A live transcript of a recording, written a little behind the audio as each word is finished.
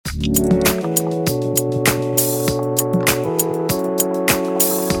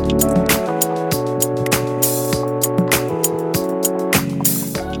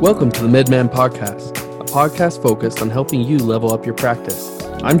Welcome to the Medman Podcast, a podcast focused on helping you level up your practice.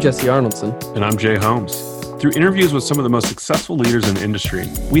 I'm Jesse Arnoldson. And I'm Jay Holmes. Through interviews with some of the most successful leaders in the industry,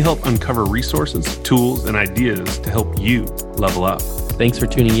 we help uncover resources, tools, and ideas to help you level up. Thanks for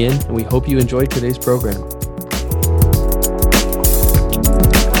tuning in, and we hope you enjoyed today's program.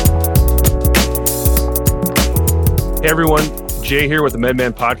 Hey everyone, Jay here with the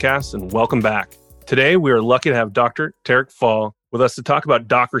Medman Podcast, and welcome back. Today, we are lucky to have Dr. Tarek Fahl with us to talk about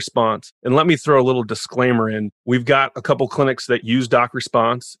DocResponse. And let me throw a little disclaimer in. We've got a couple clinics that use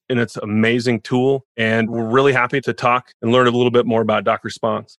DocResponse, and it's an amazing tool. And we're really happy to talk and learn a little bit more about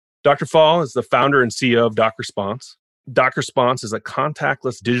DocResponse. Dr. Fahl is the founder and CEO of DocResponse. DocResponse is a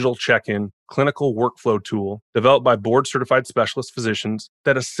contactless digital check-in clinical workflow tool developed by board-certified specialist physicians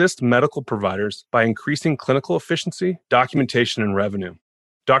that assist medical providers by increasing clinical efficiency, documentation, and revenue.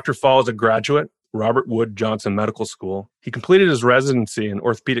 Dr. Fahl is a graduate Robert Wood Johnson Medical School. He completed his residency in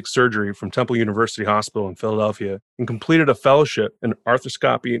orthopedic surgery from Temple University Hospital in Philadelphia and completed a fellowship in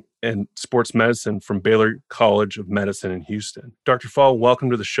arthroscopy and sports medicine from Baylor College of Medicine in Houston. Dr. Fahl, welcome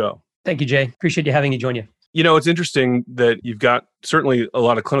to the show. Thank you, Jay. Appreciate you having me join you. You know, it's interesting that you've got certainly a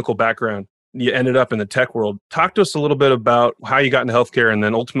lot of clinical background. You ended up in the tech world. Talk to us a little bit about how you got into healthcare and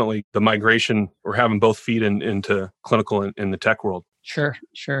then ultimately the migration or having both feet into clinical and in the tech world. Sure.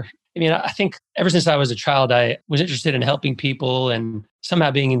 I mean, I think ever since I was a child, I was interested in helping people and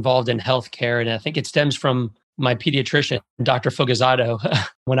somehow being involved in healthcare. And I think it stems from my pediatrician, Dr. Fogazzotto,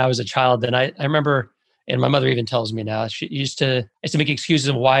 when I was a child. And I remember, and my mother even tells me now, she used to make excuses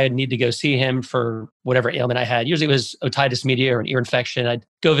of why I'd need to go see him for whatever ailment I had. Usually it was otitis media or an ear infection. I'd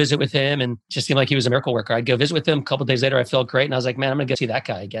go visit with him and it just seemed like he was a miracle worker. I'd go visit with him. A couple of days later, I felt great. And I was like, man, I'm going to go see that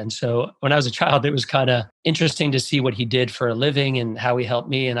guy again. So when I was a child, it was kind of interesting to see what he did for a living and how he helped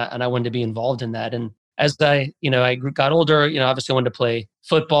me. And I wanted to be involved in that. And as I got older, obviously I wanted to play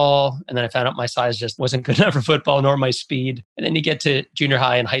football. And then I found out my size just wasn't good enough for football, nor my speed. And then you get to junior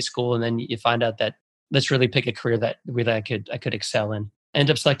high and high school, and then you find out that let's really pick a career that really I could excel in. I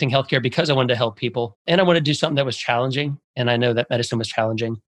ended up selecting healthcare because I wanted to help people. And I wanted to do something that was challenging. And I know that medicine was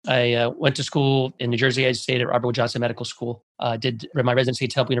challenging. I went to school in New Jersey. I stayed at Robert Wood Johnson Medical School. Did my residency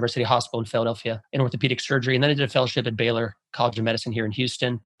at Temple University Hospital in Philadelphia in orthopedic surgery. And then I did a fellowship at Baylor College of Medicine here in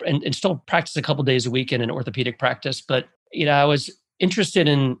Houston. And still practice a couple days a week in an orthopedic practice. But I was interested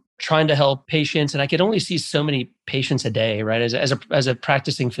in trying to help patients, and I could only see so many patients a day, right? As a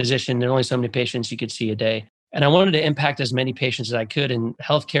practicing physician, there are only so many patients you could see a day. And I wanted to impact as many patients as I could, and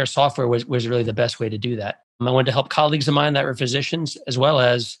healthcare software was really the best way to do that. I wanted to help colleagues of mine that were physicians, as well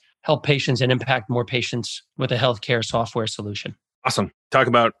as help patients and impact more patients with a healthcare software solution. Awesome. Talk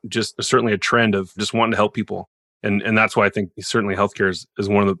about just certainly a trend of just wanting to help people. And that's why I think certainly healthcare is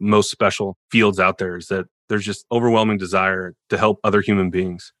one of the most special fields out there, is that there's just overwhelming desire to help other human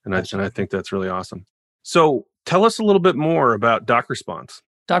beings. And I think that's really awesome. So tell us a little bit more about DocResponse.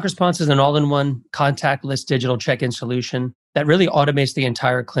 DocResponse is an all-in-one contactless digital check-in solution that really automates the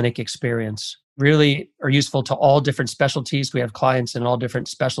entire clinic experience. Really are useful to all different specialties. We have clients in all different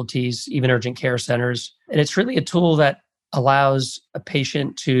specialties, even urgent care centers. And it's really a tool that allows a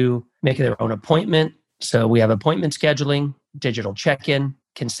patient to make their own appointment. So we have appointment scheduling, digital check-in,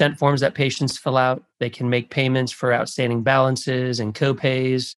 consent forms that patients fill out. They can make payments for outstanding balances and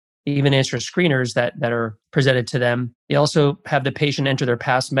co-pays. They even answer screeners that are presented to them. They also have the patient enter their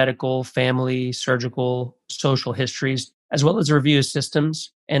past medical, family, surgical, social histories, as well as review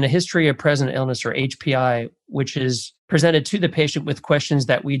systems and a history of present illness, or HPI, which is presented to the patient with questions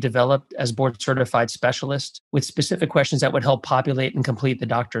that we developed as board-certified specialists, with specific questions that would help populate and complete the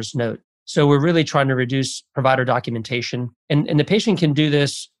doctor's note. So we're really trying to reduce provider documentation. And the patient can do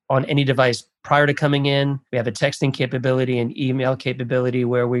this on any device prior to coming in. We have a texting capability and email capability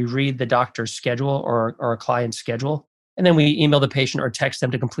where we read the doctor's schedule or a client's schedule. And then we email the patient or text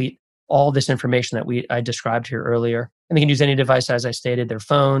them to complete all this information that I described here earlier. And they can use any device, as I stated, their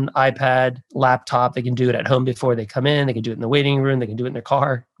phone, iPad, laptop. They can do it at home before they come in. They can do it in the waiting room. They can do it in their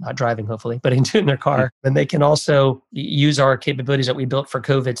car, not driving, hopefully, but they can do it in their car. And they can also use our capabilities that we built for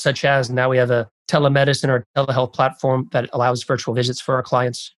COVID, such as now we have a telemedicine or telehealth platform that allows virtual visits for our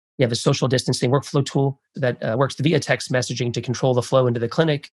clients. We have a social distancing workflow tool that works via text messaging to control the flow into the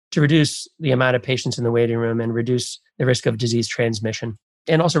clinic, to reduce the amount of patients in the waiting room and reduce the risk of disease transmission.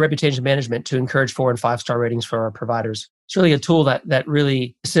 And also reputation management to encourage 4 and 5-star ratings for our providers. It's really a tool that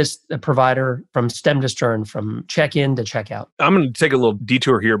really assists the provider from stem to stern, from check-in to check-out. I'm going to take a little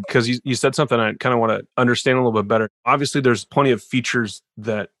detour here because you said something I kind of want to understand a little bit better. Obviously, there's plenty of features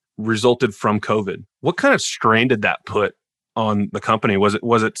that resulted from COVID. What kind of strain did that put on the company? Was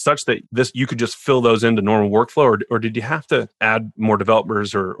it such that you could just fill those into normal workflow, or did you have to add more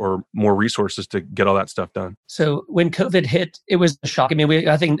developers or more resources to get all that stuff done? So when COVID hit, it was a shock. I mean,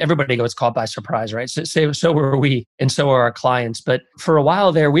 I think everybody was caught by surprise, right? So were we, and so are our clients. But for a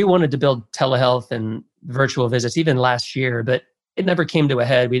while there, we wanted to build telehealth and virtual visits, even last year, but it never came to a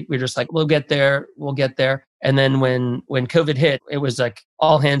head. We were just like, we'll get there. And then when COVID hit, it was like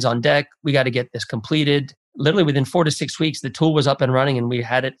all hands on deck. We got to get this completed. Literally within 4 to 6 weeks, the tool was up and running and we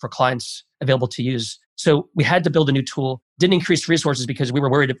had it for clients available to use. So we had to build a new tool, didn't increase resources because we were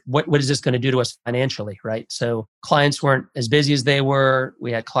worried, what is this going to do to us financially, right? So clients weren't as busy as they were.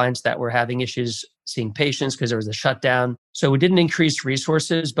 We had clients that were having issues seeing patients because there was a shutdown. So we didn't increase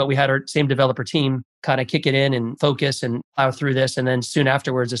resources, but we had our same developer team kind of kick it in and focus and plow through this. And then soon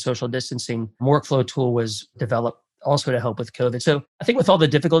afterwards, a social distancing workflow tool was developed also to help with COVID. So I think with all the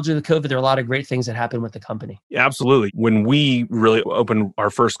difficulties of COVID, there are a lot of great things that happened with the company. Yeah, absolutely. When we really opened our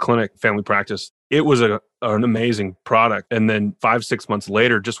first clinic, family practice, it was an amazing product. And then 5-6 months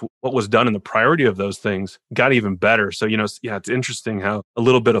later, just what was done and the priority of those things got even better. So, it's interesting how a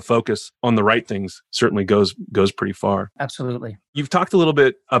little bit of focus on the right things certainly goes pretty far. Absolutely. You've talked a little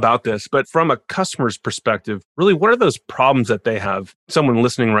bit about this, but from a customer's perspective, really, what are those problems that they have? Someone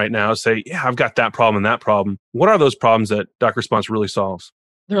listening right now say, yeah, I've got that problem and that problem. What are those problems that DocResponse really solves?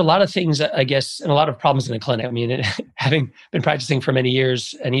 There are a lot of things, I guess, and a lot of problems in the clinic. I mean, having been practicing for many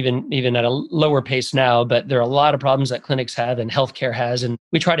years and even at a lower pace now, but there are a lot of problems that clinics have and healthcare has, and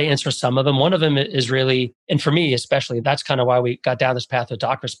we try to answer some of them. One of them is really, and for me especially, that's kind of why we got down this path with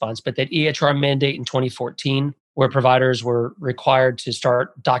DocResponse, but that EHR mandate in 2014, where providers were required to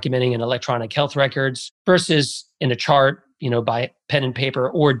start documenting in electronic health records versus in a chart, by pen and paper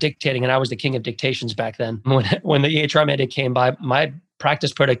or dictating. And I was the king of dictations back then. When the EHR mandate came by, my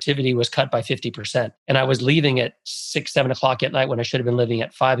practice productivity was cut by 50%. And I was leaving at 6, 7 o'clock at night when I should have been leaving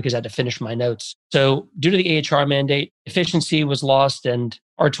at 5 because I had to finish my notes. So due to the EHR mandate, efficiency was lost. And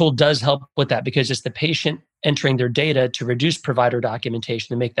our tool does help with that because it's the patient entering their data to reduce provider documentation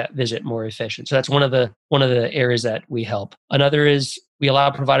to make that visit more efficient. So that's one of the areas that we help. Another is we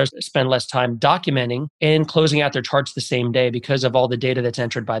allow providers to spend less time documenting and closing out their charts the same day because of all the data that's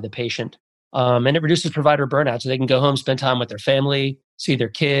entered by the patient. And it reduces provider burnout so they can go home, spend time with their family, see their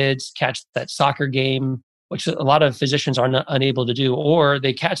kids, catch that soccer game, which a lot of physicians are unable to do, or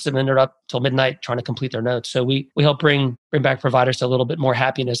they catch them and they're up till midnight trying to complete their notes. So we help bring back providers to a little bit more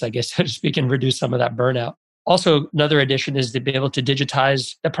happiness, I guess, so to speak, and reduce some of that burnout. Also, another addition is to be able to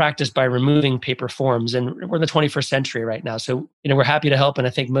digitize the practice by removing paper forms. And we're in the 21st century right now. So, we're happy to help. And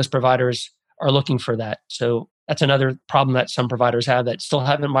I think most providers are looking for that. So that's another problem that some providers have that still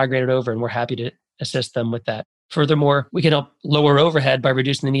haven't migrated over. And we're happy to assist them with that. Furthermore, we can help lower overhead by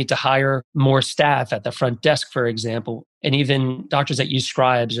reducing the need to hire more staff at the front desk, for example, and even doctors that use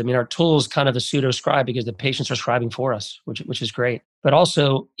scribes. I mean, our tool is kind of a pseudo scribe because the patients are scribing for us, which is great. But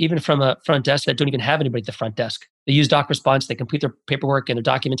also, even from a front desk that don't even have anybody at the front desk, they use DocResponse. They complete their paperwork and their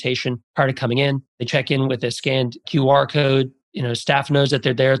documentation prior to coming in. They check in with a scanned QR code. Staff knows that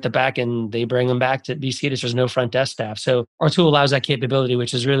they're there at the back and they bring them back to be seated. There's no front desk staff. So our tool allows that capability,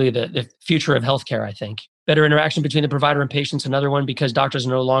 which is really the future of healthcare, I think. Better interaction between the provider and patients, another one, because doctors are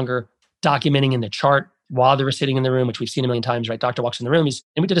no longer documenting in the chart while they were sitting in the room, which we've seen a million times, right? Doctor walks in the room.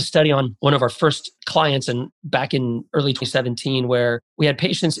 And we did a study on one of our first clients and back in early 2017, where we had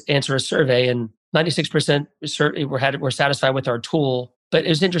patients answer a survey and 96% were satisfied with our tool. But it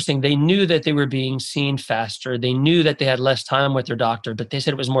was interesting. They knew that they were being seen faster. They knew that they had less time with their doctor, but they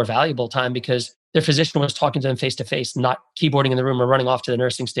said it was more valuable time because their physician was talking to them face to face, not keyboarding in the room or running off to the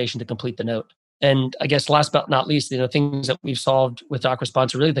nursing station to complete the note. And I guess last but not least, things that we've solved with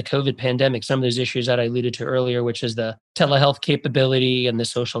DocResponse are really the COVID pandemic, some of those issues that I alluded to earlier, which is the telehealth capability and the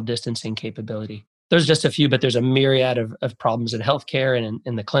social distancing capability. There's just a few, but there's a myriad of problems in healthcare and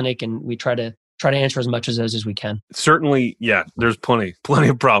in the clinic, and we try to answer as much of those as we can. Certainly, yeah, there's plenty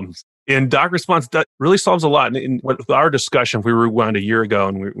of problems. And DocResponse that really solves a lot. And with our discussion, if we rewound a year ago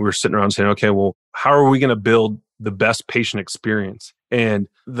and we were sitting around saying, okay, well, how are we going to build the best patient experience? And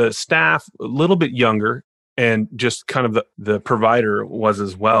the staff, a little bit younger, and just kind of the provider was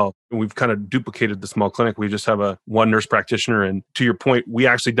as well. And we've kind of duplicated the small clinic. We just have one nurse practitioner. And to your point, we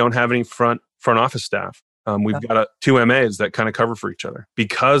actually don't have any front office staff. We've got 2 MAs that kind of cover for each other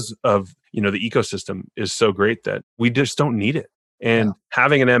because of, the ecosystem is so great that we just don't need it. And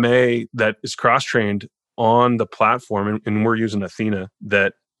having an MA that is cross-trained on the platform, and we're using Athena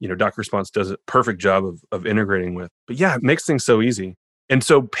that, DocResponse does a perfect job of integrating with. But yeah, it makes things so easy. And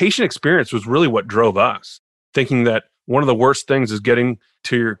so patient experience was really what drove us, thinking that one of the worst things is getting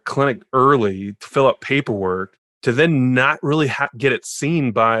to your clinic early to fill out paperwork to then not really get it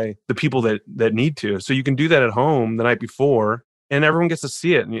seen by the people that need to. So you can do that at home the night before and everyone gets to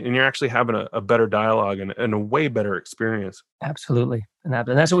see it. And you're actually having a better dialogue and a way better experience. Absolutely. And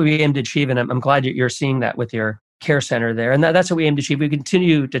that's what we aim to achieve. And I'm glad you're seeing that with your care center there. And that's what we aim to achieve. We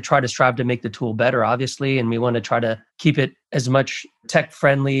continue to try to strive to make the tool better, obviously. And we want to try to keep it as much tech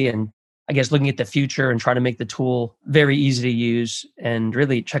friendly and I guess looking at the future and try to make the tool very easy to use and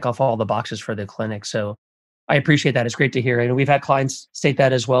really check off all the boxes for the clinic. So I appreciate that. It's great to hear. And we've had clients state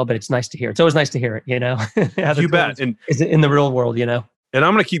that as well, but it's nice to hear. It's always nice to hear it, You bet. And is it in the real world, And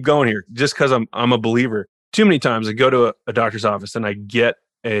I'm going to keep going here just because I'm a believer. Too many times I go to a doctor's office and I get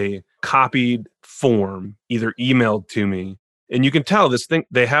a copied form either emailed to me. And you can tell this thing,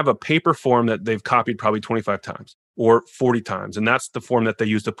 they have a paper form that they've copied probably 25 times or 40 times. And that's the form that they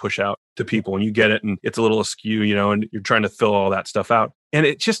use to push out to people. And you get it and it's a little askew, and you're trying to fill all that stuff out. And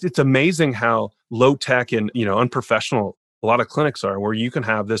it's amazing how low tech and, unprofessional a lot of clinics are, where you can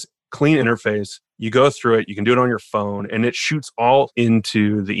have this clean interface. You go through it, you can do it on your phone, and it shoots all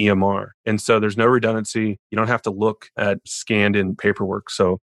into the EMR. And so there's no redundancy. You don't have to look at scanned in paperwork.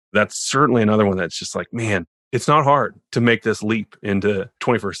 So that's certainly another one that's just like, man, it's not hard to make this leap into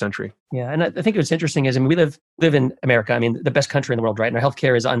 21st century. Yeah. And I think what's interesting is, we live in America. The best country in the world, right? And our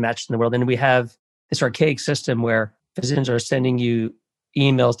healthcare is unmatched in the world. And we have this archaic system where physicians are sending you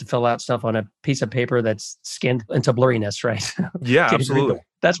emails to fill out stuff on a piece of paper that's scanned into blurriness, right? Yeah, absolutely.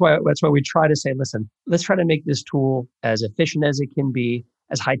 That's why we try to say, listen, let's try to make this tool as efficient as it can be,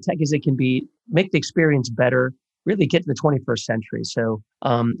 as high tech as it can be, make the experience better, really get to the 21st century. So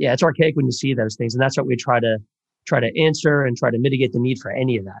it's archaic when you see those things. And that's what we try to answer and try to mitigate the need for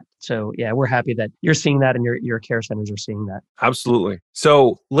any of that. So yeah, we're happy that you're seeing that and your care centers are seeing that. Absolutely.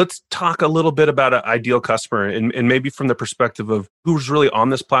 So let's talk a little bit about an ideal customer and maybe from the perspective of who's really on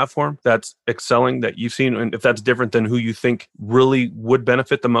this platform that's excelling that you've seen, and if that's different than who you think really would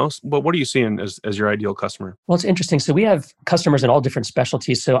benefit the most. But what are you seeing as your ideal customer? Well, it's interesting. So we have customers in all different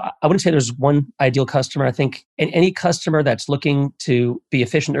specialties. So I wouldn't say there's one ideal customer. I think any customer that's looking to be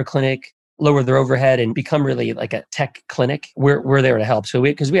efficient in their clinic, lower their overhead and become really like a tech clinic, we're there to help. So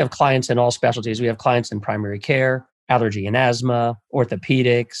because we have clients in all specialties. We have clients in primary care, allergy and asthma,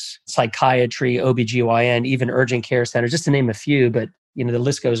 orthopedics, psychiatry, OBGYN, even urgent care centers, just to name a few, but the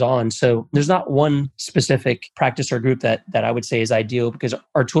list goes on. So there's not one specific practice or group that I would say is ideal because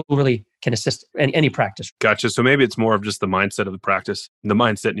our tool really can assist any practice. Gotcha. So maybe it's more of just the mindset of the practice. The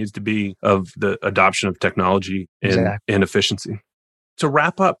mindset needs to be of the adoption of technology and efficiency. To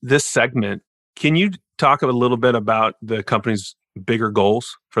wrap up this segment, can you talk a little bit about the company's bigger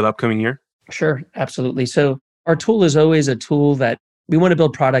goals for the upcoming year? Sure, absolutely. So our tool is always a tool that we want to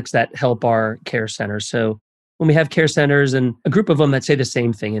build products that help our care centers. So when we have care centers and a group of them that say the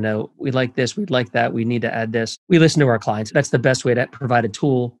same thing, we like this, we'd like that, we need to add this. We listen to our clients. That's the best way to provide a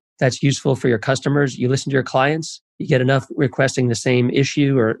tool that's useful for your customers. You listen to your clients, you get enough requesting the same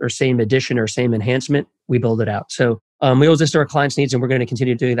issue or same addition or same enhancement, we build it out. So we always listen to our clients' needs, and we're going to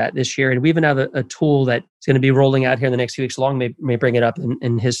continue doing that this year. And we even have a tool that's going to be rolling out here in the next few weeks. Long may bring it up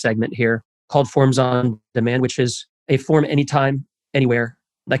in his segment here, called Forms on Demand, which is a form anytime, anywhere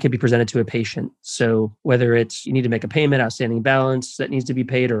that can be presented to a patient. So whether it's you need to make a payment, outstanding balance that needs to be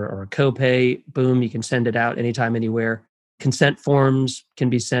paid, or a copay, boom, you can send it out anytime, anywhere. Consent forms can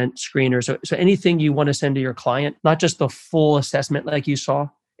be sent, screeners. So anything you want to send to your client, not just the full assessment like you saw,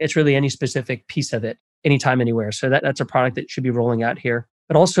 it's really any specific piece of it, anytime, anywhere. So that's a product that should be rolling out here.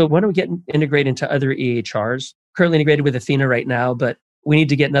 But also, when do we get integrated into other EHRs? Currently integrated with Athena right now, but we need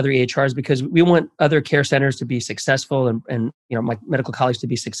to get in other EHRs because we want other care centers to be successful and my medical colleagues to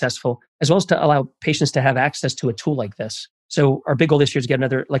be successful, as well as to allow patients to have access to a tool like this. So our big goal this year is to get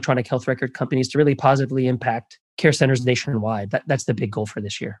another electronic health record companies to really positively impact care centers nationwide. That's the big goal for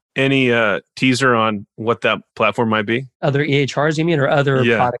this year. Any teaser on what that platform might be? Other EHRs, you mean, or other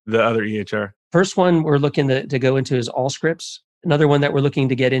products? The other EHR. First one we're looking to go into is Allscripts. Another one that we're looking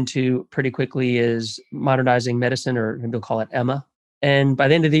to get into pretty quickly is modernizing medicine, or maybe we'll call it EMA. And by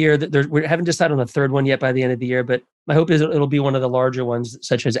the end of the year, we haven't decided on the third one yet by the end of the year, but my hope is it'll be one of the larger ones,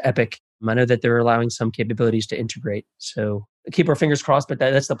 such as Epic. I know that they're allowing some capabilities to integrate. So keep our fingers crossed, but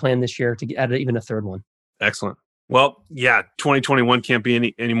that's the plan this year, to add even a third one. Excellent. Well, yeah, 2021 can't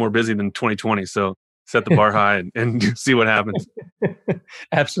be any more busy than 2020. So set the bar high and see what happens.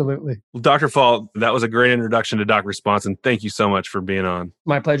 Absolutely. Well, Dr. Fahl, that was a great introduction to DocResponse, and thank you so much for being on.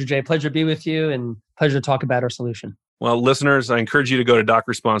 My pleasure, Jay. Pleasure to be with you, and pleasure to talk about our solution. Well, listeners, I encourage you to go to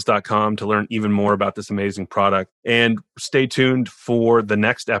docresponse.com to learn even more about this amazing product. And stay tuned for the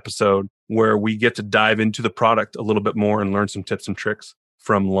next episode where we get to dive into the product a little bit more and learn some tips and tricks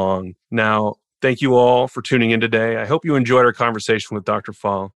from Long. Now, Thank you all for tuning in today. I hope you enjoyed our conversation with Dr.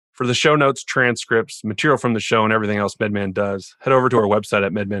 Fahl. For the show notes, transcripts, material from the show, and everything else MedMan does, head over to our website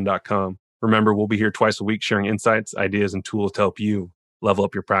at medman.com. Remember, we'll be here twice a week sharing insights, ideas, and tools to help you level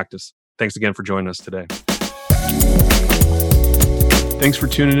up your practice. Thanks again for joining us today. Thanks for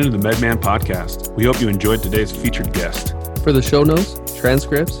tuning into the MedMan podcast. We hope you enjoyed today's featured guest. For the show notes,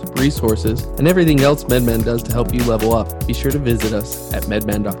 transcripts, resources, and everything else MedMan does to help you level up, be sure to visit us at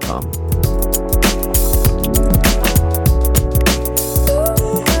medman.com.